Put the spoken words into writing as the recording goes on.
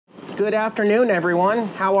good afternoon, everyone.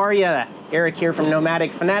 How are you? Eric here from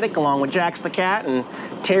Nomadic Fanatic, along with Jax the cat and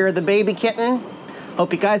Tara the baby kitten.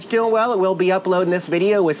 Hope you guys are doing well. I will be uploading this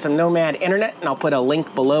video with some Nomad internet, and I'll put a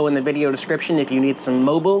link below in the video description if you need some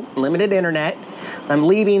mobile, limited internet. I'm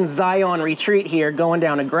leaving Zhiyun Retreat here, going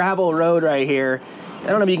down a gravel road right here. I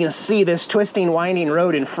don't know if you can see this twisting, winding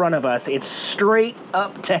road in front of us. It's straight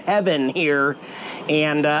up to heaven here.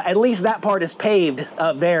 And at least that part is paved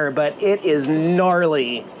up there, but it is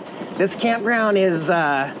gnarly. This campground is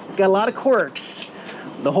got a lot of quirks.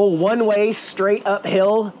 The whole one-way straight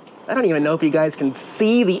uphill. I don't even know if you guys can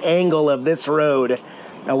see the angle of this road.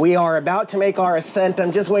 Now, we are about to make our ascent.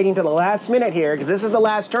 I'm just waiting to the last minute here because this is the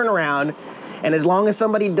last turnaround. And as long as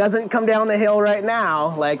somebody doesn't come down the hill right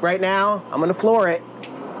now, like right now, I'm gonna floor it.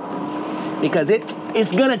 Because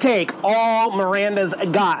it's gonna take all Miranda's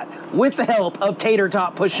got with the help of Tater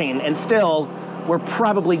Tot pushing, and still, we're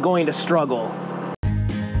probably going to struggle.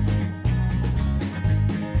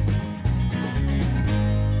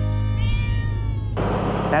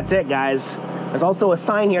 That's it, guys. There's also a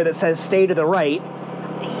sign here that says stay to the right.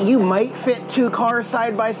 You might fit 2 cars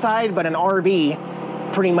side by side, but an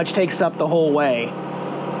RV pretty much takes up the whole way.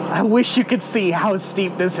 I wish you could see how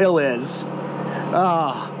steep this hill is.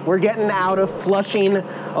 We're getting out of Flushing,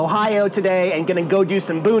 Ohio today and gonna go do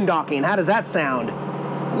some boondocking. How does that sound?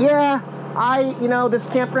 Yeah, this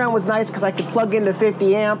campground was nice because I could plug into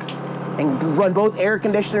 50 amp and run both air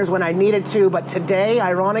conditioners when I needed to, but today,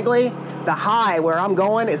 ironically, the high where I'm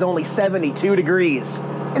going is only 72 degrees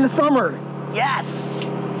in the summer. Yes!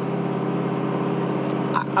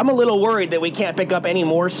 I'm a little worried that we can't pick up any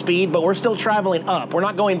more speed, but we're still traveling up. We're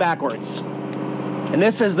not going backwards. And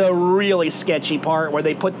this is the really sketchy part where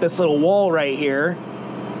they put this little wall right here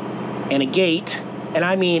and a gate. And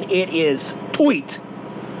I mean, it is toit,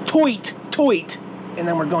 toit, toit. And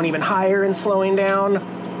then we're going even higher and slowing down.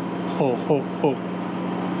 Ho, ho, ho.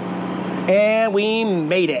 And we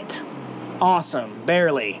made it. Awesome,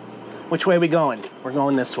 barely. Which way are we going? We're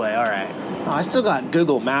going this way, all right. Oh, I still got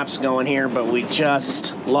Google Maps going here, but we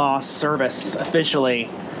just lost service officially.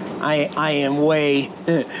 I am way,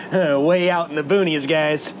 way out in the boonies,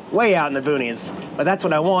 guys. Way out in the boonies. But that's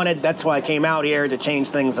what I wanted. That's why I came out here, to change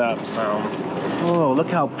things up, so. Oh, look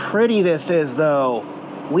how pretty this is, though.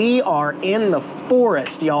 We are in the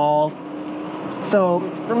forest, y'all. So,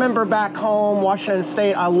 remember back home, Washington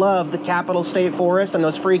State, I love the Capital State Forest and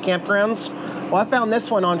those free campgrounds. Well, I found this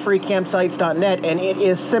one on freecampsites.net, and it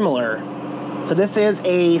is similar. So this is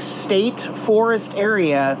a state forest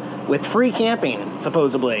area with free camping,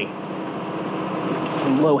 supposedly.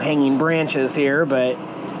 Some low-hanging branches here, but...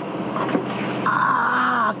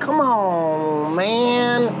 come on,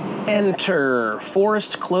 man. Enter.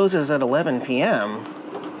 Forest closes at 11 p.m.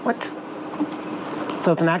 What?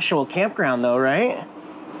 So it's an actual campground, though, right?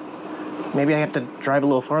 Maybe I have to drive a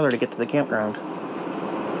little farther to get to the campground.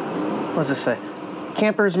 What does this say?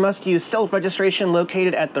 Campers must use self-registration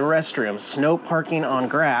located at the restrooms. No parking on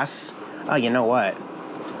grass. Oh, you know what?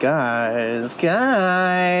 Guys,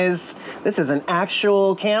 this is an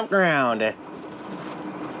actual campground. I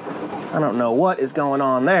don't know what is going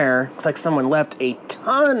on there. Looks like someone left a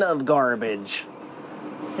ton of garbage.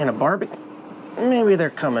 And a barbecue. Maybe they're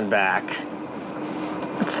coming back.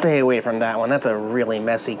 Let's stay away from that one. That's a really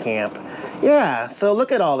messy camp. Yeah, so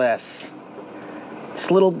look at all this.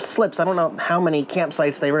 Just little slips. I don't know how many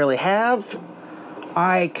campsites they really have.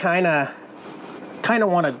 I kind of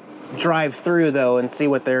want to drive through, though, and see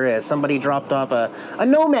what there is. Somebody dropped off a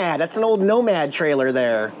Nomad. That's an old Nomad trailer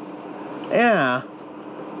there. Yeah.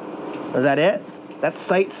 Is that it? That's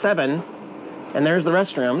site 7. And there's the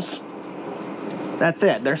restrooms. That's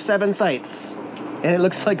it. There's 7 sites. And it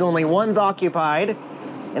looks like only one's occupied.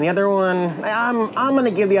 And the other one, I'm going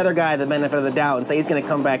to give the other guy the benefit of the doubt and say he's going to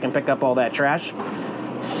come back and pick up all that trash.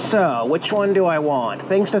 So, which one do I want?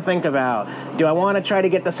 Things to think about. Do I want to try to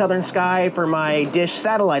get the southern sky for my dish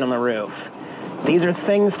satellite on the roof? These are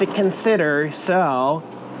things to consider, so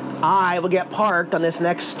I will get parked on this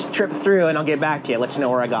next trip through and I'll get back to you, let you know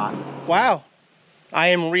where I got. Wow. I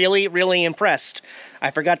am really, really impressed.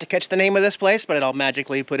 I forgot to catch the name of this place, but I'll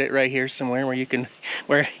magically put it right here somewhere where you can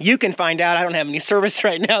find out. I don't have any service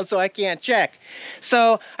right now, so I can't check.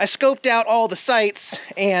 So I scoped out all the sites,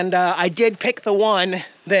 and I did pick the one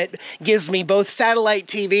that gives me both satellite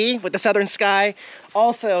TV with the southern sky.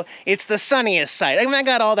 Also, it's the sunniest site. I mean, I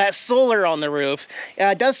got all that solar on the roof.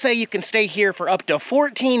 It does say you can stay here for up to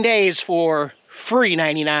 14 days for free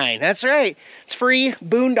 99. That's right. It's free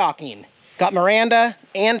boondocking. Got Miranda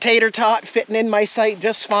and Tater Tot fitting in my site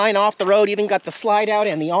just fine off the road. Even got the slide out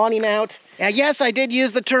and the awning out. Now, yes, I did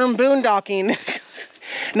use the term boondocking.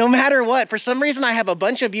 No matter what, for some reason I have a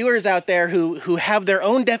bunch of viewers out there who have their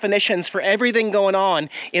own definitions for everything going on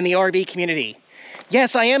in the RV community.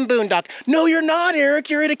 Yes, I am boondock. No, you're not, Eric.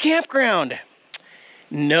 You're at a campground.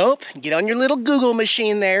 Nope. Get on your little Google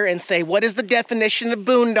machine there and say, what is the definition of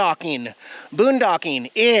boondocking?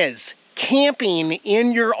 Boondocking is camping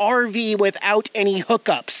in your RV without any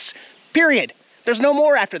hookups. Period. There's no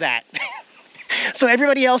more after that. So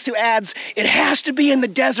everybody else who adds, it has to be in the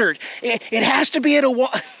desert, it has to be at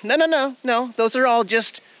a no. Those are all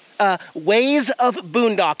just ways of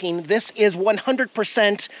boondocking. This is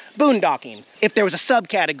 100% boondocking. If there was a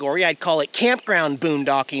subcategory, I'd call it campground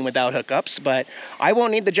boondocking without hookups, but I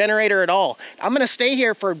won't need the generator at all. I'm gonna stay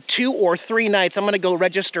here for 2 or 3 nights. I'm gonna go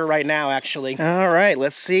register right now, actually. All right,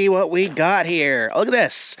 let's see what we got here. Look at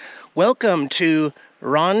this. Welcome to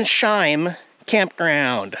Ronsheim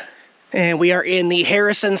Campground. And we are in the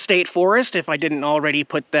Harrison State Forest, if I didn't already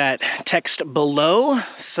put that text below.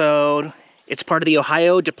 So it's part of the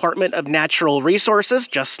Ohio Department of Natural Resources,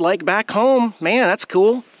 just like back home. Man, that's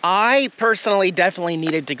cool. I personally definitely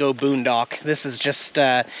needed to go boondock. This is just,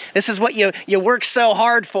 this is what you work so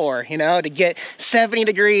hard for, you know, to get 70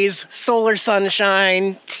 degrees, solar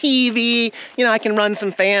sunshine, TV, you know, I can run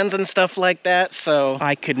some fans and stuff like that. So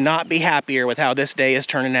I could not be happier with how this day is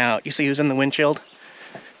turning out. You see who's in the windshield?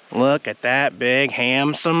 Look at that big,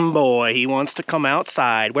 handsome boy. He wants to come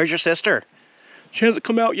outside. Where's your sister? She hasn't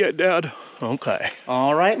come out yet, Dad. Okay.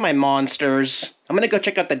 All right, my monsters. I'm gonna go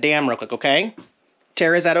check out the dam real quick, okay?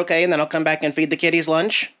 Tara, is that okay? And then I'll come back and feed the kitties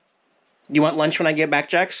lunch? You want lunch when I get back,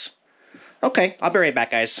 Jax? Okay, I'll be right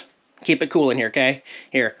back, guys. Keep it cool in here, okay?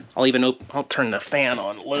 Here, I'll turn the fan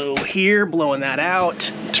on low here, blowing that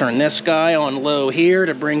out. Turn this guy on low here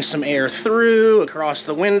to bring some air through, across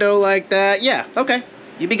the window like that. Yeah, okay.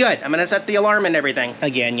 You'd be good. I'm gonna set the alarm and everything.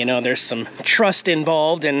 Again, you know, there's some trust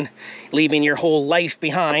involved in leaving your whole life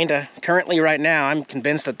behind. Currently, right now, I'm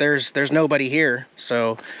convinced that there's nobody here,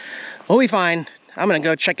 so we'll be fine. I'm gonna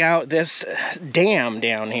go check out this dam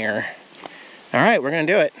down here. All right, we're gonna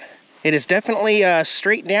do it. It is definitely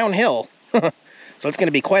straight downhill, so it's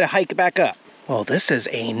gonna be quite a hike back up. Well, this is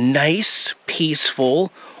a nice,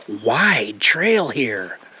 peaceful, wide trail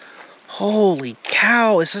here. Holy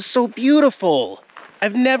cow, this is so beautiful.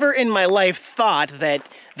 I've never in my life thought that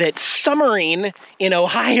summering in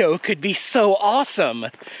Ohio could be so awesome.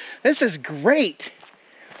 This is great.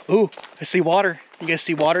 Ooh, I see water. You guys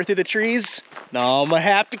see water through the trees? No, I'm a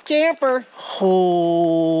happy camper. Holy.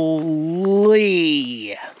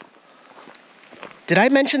 Did I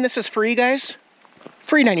mention this is free, guys?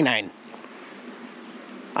 Free 99.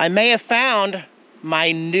 I may have found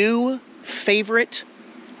my new favorite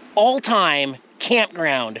all-time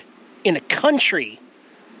campground in the country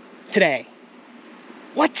today.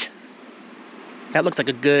 What? That looks like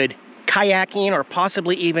a good kayaking or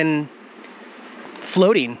possibly even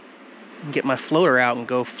floating. Get my floater out and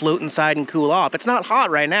go float inside and cool off. It's not hot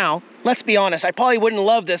right now. Let's be honest, I probably wouldn't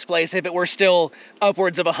love this place if it were still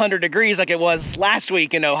upwards of 100 degrees like it was last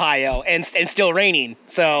week in Ohio and still raining.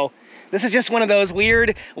 So this is just one of those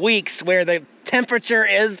weird weeks where the temperature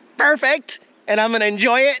is perfect and I'm gonna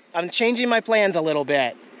enjoy it. I'm changing my plans a little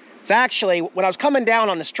bit. So actually, when I was coming down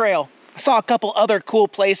on this trail, I saw a couple other cool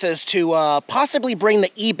places to possibly bring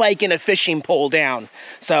the e-bike and a fishing pole down.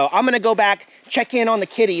 So I'm gonna go back, check in on the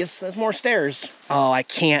kitties. There's more stairs. Oh, I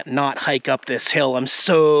can't not hike up this hill. I'm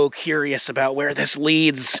so curious about where this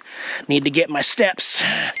leads. Need to get my steps.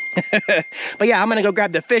 But yeah, I'm gonna go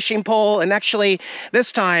grab the fishing pole, and actually,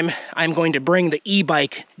 this time, I'm going to bring the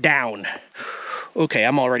e-bike down. Okay,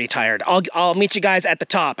 I'm already tired. I'll meet you guys at the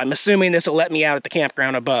top. I'm assuming this will let me out at the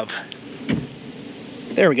campground above.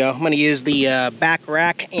 There we go. I'm gonna use the back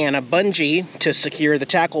rack and a bungee to secure the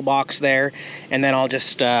tackle box there, and then I'll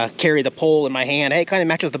just carry the pole in my hand. Hey, it kind of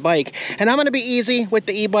matches the bike. And I'm gonna be easy with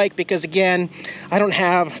the e-bike because, again, I don't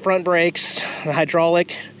have front brakes. The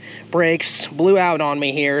hydraulic brakes blew out on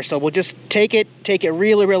me here, so we'll just take it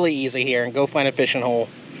really, really easy here and go find a fishing hole.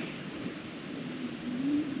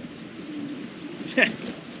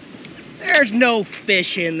 There's no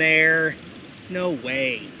fish in there. No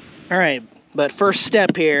way. All right, but first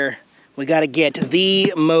step here, we got to get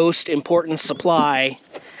the most important supply.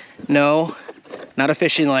 No, not a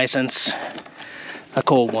fishing license. A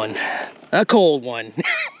cold one. A cold one.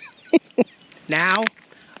 Now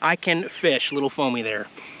I can fish. Little foamy there.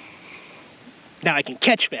 Now I can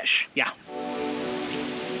catch fish. Yeah.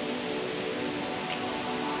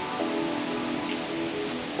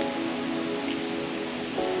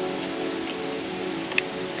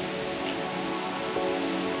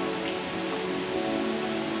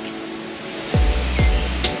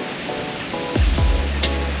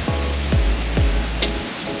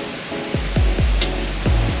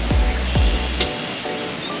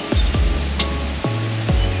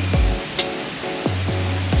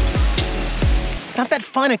 not that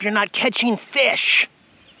fun if you're not catching fish.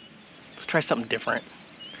 Let's try something different.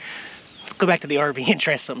 Let's go back to the RV and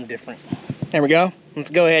try something different. There we go.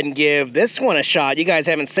 Let's go ahead and give this one a shot. You guys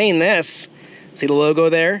haven't seen this. See the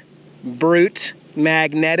logo there? Brute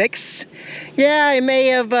Magnetics. Yeah, I may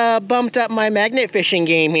have bumped up my magnet fishing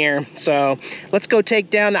game here. So let's go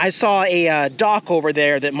take down, I saw a dock over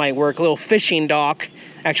there that might work, a little fishing dock.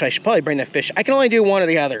 Actually, I should probably bring the fish. I can only do one or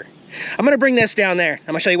the other. I'm gonna bring this down there. I'm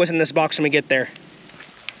gonna show you what's in this box when we get there.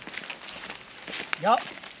 Yup.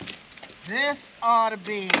 This ought to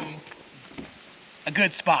be a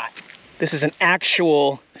good spot. This is an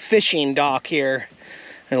actual fishing dock here.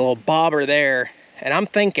 And a little bobber there. And I'm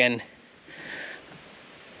thinking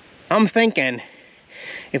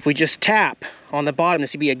if we just tap on the bottom,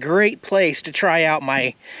 this would be a great place to try out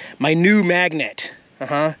my new magnet.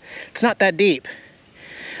 It's not that deep.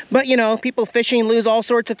 But you know, people fishing lose all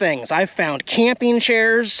sorts of things. I've found camping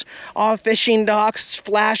chairs off fishing docks,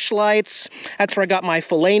 flashlights. That's where I got my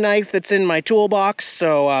fillet knife that's in my toolbox.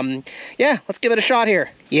 So yeah, let's give it a shot here.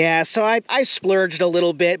 Yeah, so I splurged a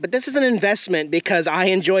little bit, but this is an investment because I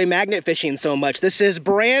enjoy magnet fishing so much. This is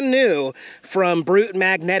brand new from Brute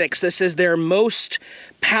Magnetics. This is their most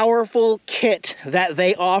powerful kit that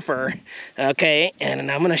they offer. Okay,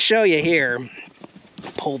 and I'm gonna show you here.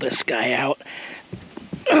 Pull this guy out.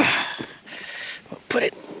 Put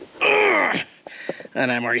it,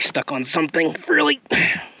 and I'm already stuck on something, really.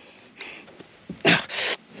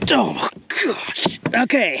 Oh my gosh.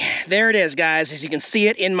 Okay, there it is, guys, as you can see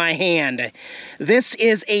it in my hand. This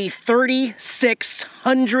is a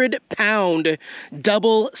 3,600-pound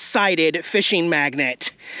double-sided fishing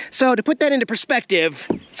magnet. So to put that into perspective,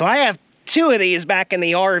 so I have two of these back in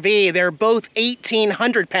the RV. They're both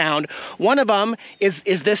 1,800 pound. One of them is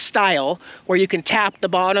this style where you can tap the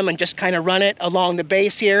bottom and just kind of run it along the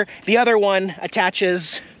base here. The other one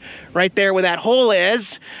attaches right there where that hole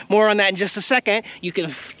is. More on that in just a second. You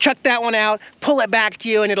can chuck that one out, pull it back to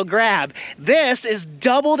you, and it'll grab. This is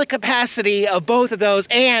double the capacity of both of those,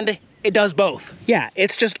 and it does both. Yeah,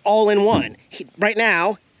 it's just all in one. Right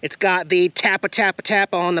now, it's got the tap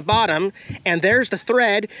on the bottom, and there's the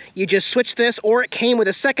thread. You just switch this, or it came with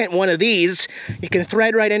a second one of these. You can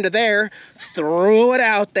thread right into there, throw it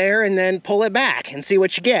out there, and then pull it back and see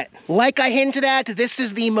what you get. Like I hinted at, this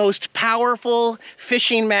is the most powerful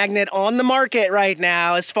fishing magnet on the market right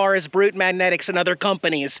now as far as Brute Magnetics and other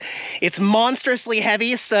companies. It's monstrously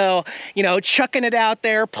heavy, so, you know, chucking it out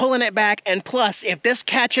there, pulling it back, and plus, if this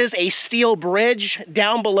catches a steel bridge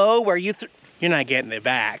down below where you're not getting it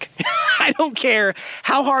back. I don't care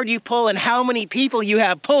how hard you pull and how many people you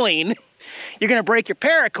have pulling, you're gonna break your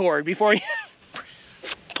paracord before you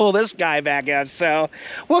pull this guy back up. So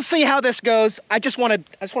we'll see how this goes. I just want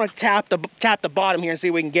to tap the bottom here and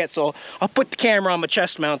see what we can get. So I'll put the camera on my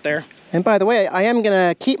chest mount there. And by the way, I am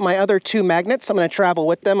gonna keep my other two magnets. I'm gonna travel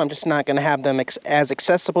with them. I'm just not gonna have them as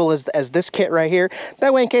accessible as this kit right here.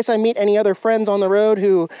 That way, in case I meet any other friends on the road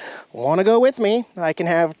who wanna go with me, I can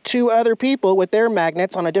have two other people with their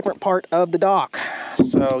magnets on a different part of the dock.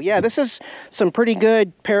 So yeah, this is some pretty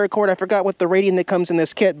good paracord. I forgot what the rating that comes in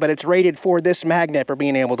this kit, but it's rated for this magnet for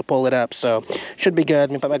being able to pull it up. So should be good.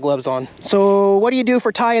 Let me put my gloves on. So what do you do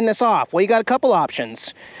for tying this off? Well, you got a couple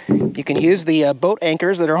options. You can use the boat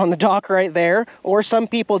anchors that are on the dock right there, or some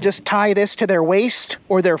people just tie this to their waist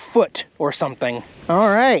or their foot or something. All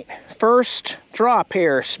right, first drop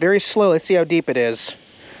here. It's very slow. Let's see how deep it is.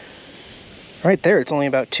 Right there, it's only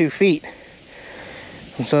about 2 feet.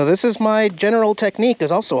 And so this is my general technique. There's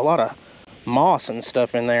also a lot of moss and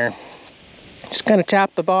stuff in there. Just kind of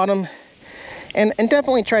tap the bottom and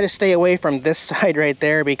definitely try to stay away from this side right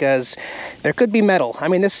there because there could be metal. I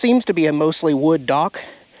mean, this seems to be a mostly wood dock,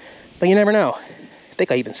 but you never know. I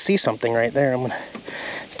think I even see something right there. I'm gonna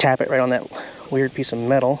tap it right on that weird piece of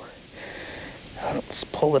metal. Let's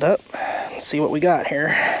pull it up and see what we got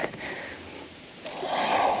here.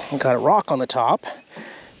 We got a rock on the top.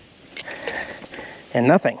 And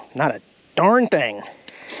nothing, not a darn thing.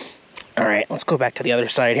 All right, let's go back to the other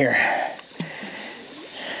side here.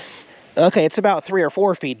 Okay, it's about 3 or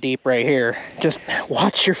 4 feet deep right here. Just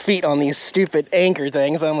watch your feet on these stupid anchor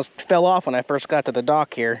things. I almost fell off when I first got to the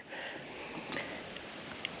dock here.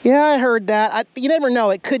 Yeah, I heard that. You never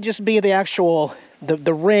know, it could just be the actual,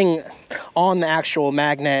 the ring on the actual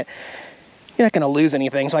magnet. You're not gonna lose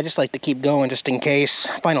anything, so I just like to keep going just in case.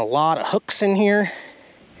 I find a lot of hooks in here.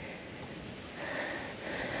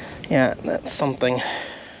 Yeah, that's something.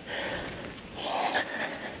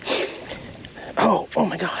 Oh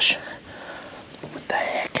my gosh. What the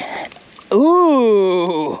heck?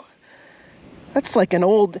 Ooh! That's like an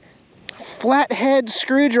old flathead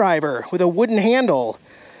screwdriver with a wooden handle.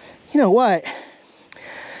 You know what?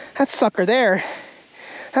 That sucker there,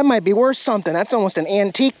 that might be worth something. That's almost an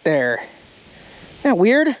antique there. Isn't that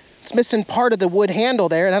weird? It's missing part of the wood handle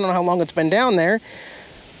there, and I don't know how long it's been down there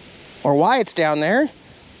or why it's down there.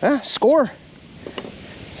 Score.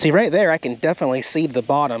 See, right there, I can definitely see the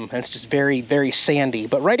bottom, and it's just very, very sandy.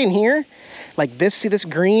 But right in here, like this, see this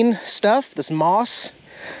green stuff, this moss?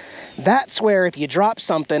 That's where if you drop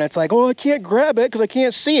something, it's like, oh, I can't grab it because I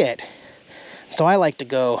can't see it. So I like to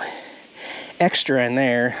go extra in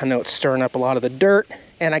there. I know it's stirring up a lot of the dirt,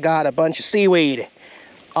 and I got a bunch of seaweed.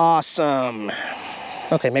 Awesome.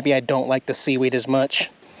 Okay, maybe I don't like the seaweed as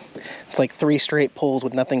much. It's like 3 straight pulls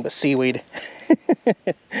with nothing but seaweed.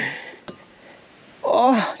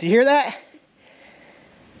 Oh, did you hear that?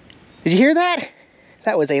 Did you hear that?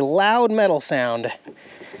 That was a loud metal sound.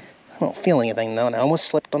 I don't feel anything though, and I almost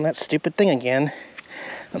slipped on that stupid thing again.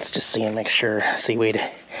 Let's just see and make sure. Seaweed.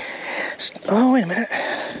 Oh, wait a minute.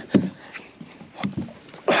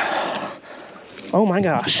 Oh my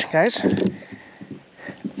gosh, guys.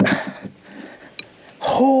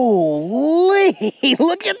 Holy,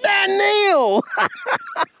 look at that nail.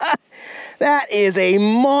 That is a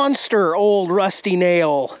monster old rusty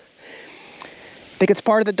nail. Think it's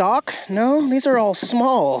part of the dock? No, these are all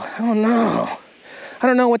small. I don't know. I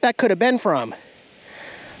don't know what that could have been from.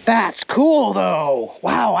 That's cool though.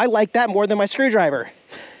 Wow, I like that more than my screwdriver.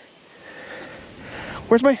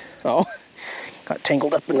 Where's my, oh, got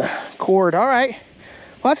tangled up in the cord. All right,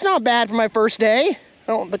 well, that's not bad for my first day.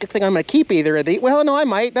 I don't think I'm gonna keep either of these. Well, no, I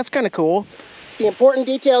might. That's kind of cool. The important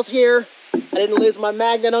details here, I didn't lose my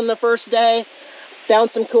magnet on the first day.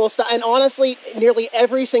 Found some cool stuff. And honestly, nearly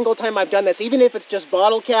every single time I've done this, even if it's just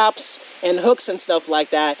bottle caps and hooks and stuff like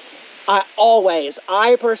that,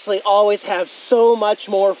 I personally always have so much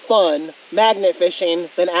more fun magnet fishing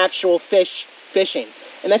than actual fish fishing.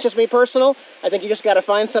 And that's just me personal. I think you just got to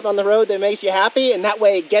find something on the road that makes you happy, and that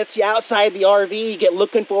way it gets you outside the RV, you get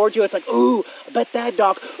looking forward to it. It's like, ooh, I bet that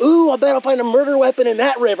dock, ooh, I bet I'll find a murder weapon in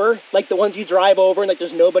that river, like the ones you drive over and like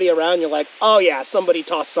there's nobody around, you're like, oh yeah, somebody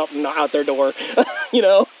tossed something out their door, you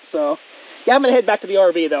know, so. Yeah, I'm gonna head back to the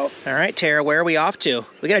RV though. All right, Tara, where are we off to?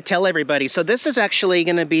 We gotta tell everybody. So this is actually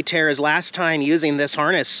gonna be Tara's last time using this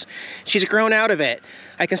harness. She's grown out of it.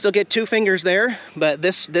 I can still get 2 fingers there, but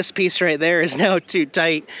this piece right there is now too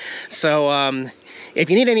tight. So if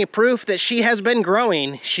you need any proof that she has been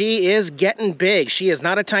growing, she is getting big. She is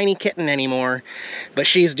not a tiny kitten anymore, but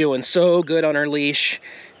she's doing so good on her leash.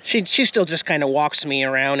 She still just kind of walks me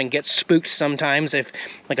around and gets spooked sometimes if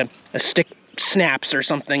like a stick snaps or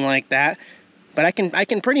something like that. But I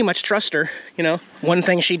can pretty much trust her, you know. One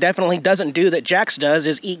thing she definitely doesn't do that Jax does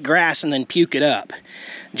is eat grass and then puke it up.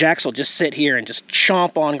 Jax will just sit here and just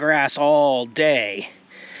chomp on grass all day.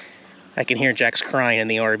 I can hear Jax crying in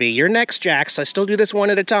the RV. You're next, Jax. I still do this one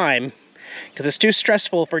at a time because it's too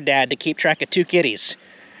stressful for Dad to keep track of 2 kitties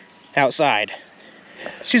outside.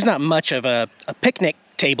 She's not much of a picnic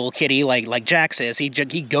table kitty like Jax is. He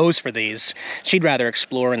goes for these. She'd rather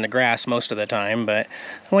explore in the grass most of the time, but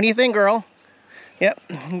what do you think, girl? Yep,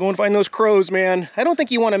 I'm going to find those crows, man. I don't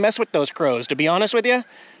think you want to mess with those crows, to be honest with you.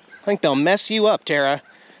 I think they'll mess you up, Tara.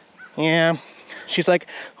 Yeah, she's like,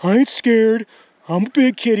 I ain't scared. I'm a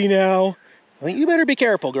big kitty now. Well, you better be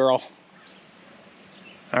careful, girl.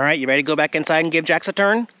 All right, you ready to go back inside and give Jax a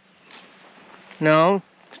turn? No?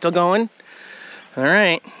 Still going? All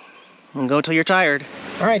right. And go till you're tired.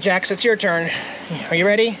 All right, Jax, it's your turn. Are you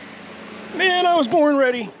ready? Man, I was born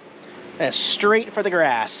ready. That's straight for the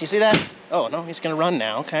grass. Do you see that? Oh, no, he's gonna run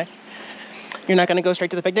now, okay. You're not gonna go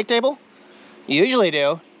straight to the picnic table? You usually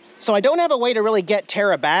do. So I don't have a way to really get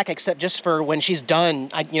Tara back except just for when she's done.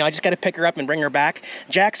 I just gotta pick her up and bring her back.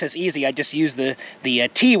 Jax is easy. I just use the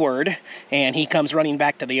T word and he comes running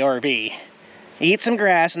back to the RV. Eat some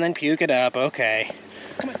grass and then puke it up, okay.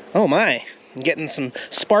 Oh my. I'm getting some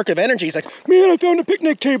spark of energy. He's like, man, I found a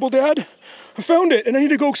picnic table, Dad. I found it, and I need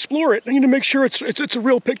to go explore it. I need to make sure it's a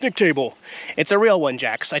real picnic table. It's a real one,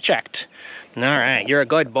 Jax. I checked. All right, you're a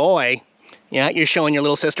good boy. Yeah, you're showing your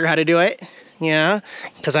little sister how to do it? Yeah,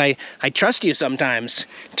 because I trust you sometimes.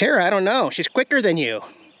 Tara, I don't know. She's quicker than you.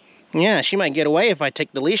 Yeah, she might get away if I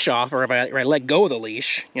take the leash off or if I let go of the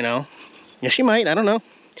leash, you know. Yeah, she might. I don't know.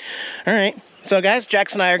 All right. So guys,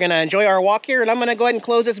 Jax and I are going to enjoy our walk here, and I'm going to go ahead and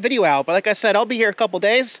close this video out. But like I said, I'll be here a couple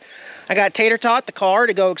days. I got Tater Tot, the car,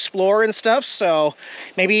 to go explore and stuff, so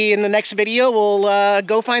maybe in the next video we'll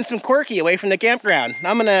go find some quirky away from the campground.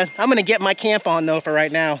 I'm gonna get my camp on though for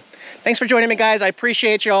right now. Thanks for joining me, guys. I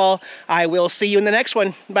appreciate y'all. I will see you in the next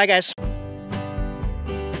one. Bye, guys.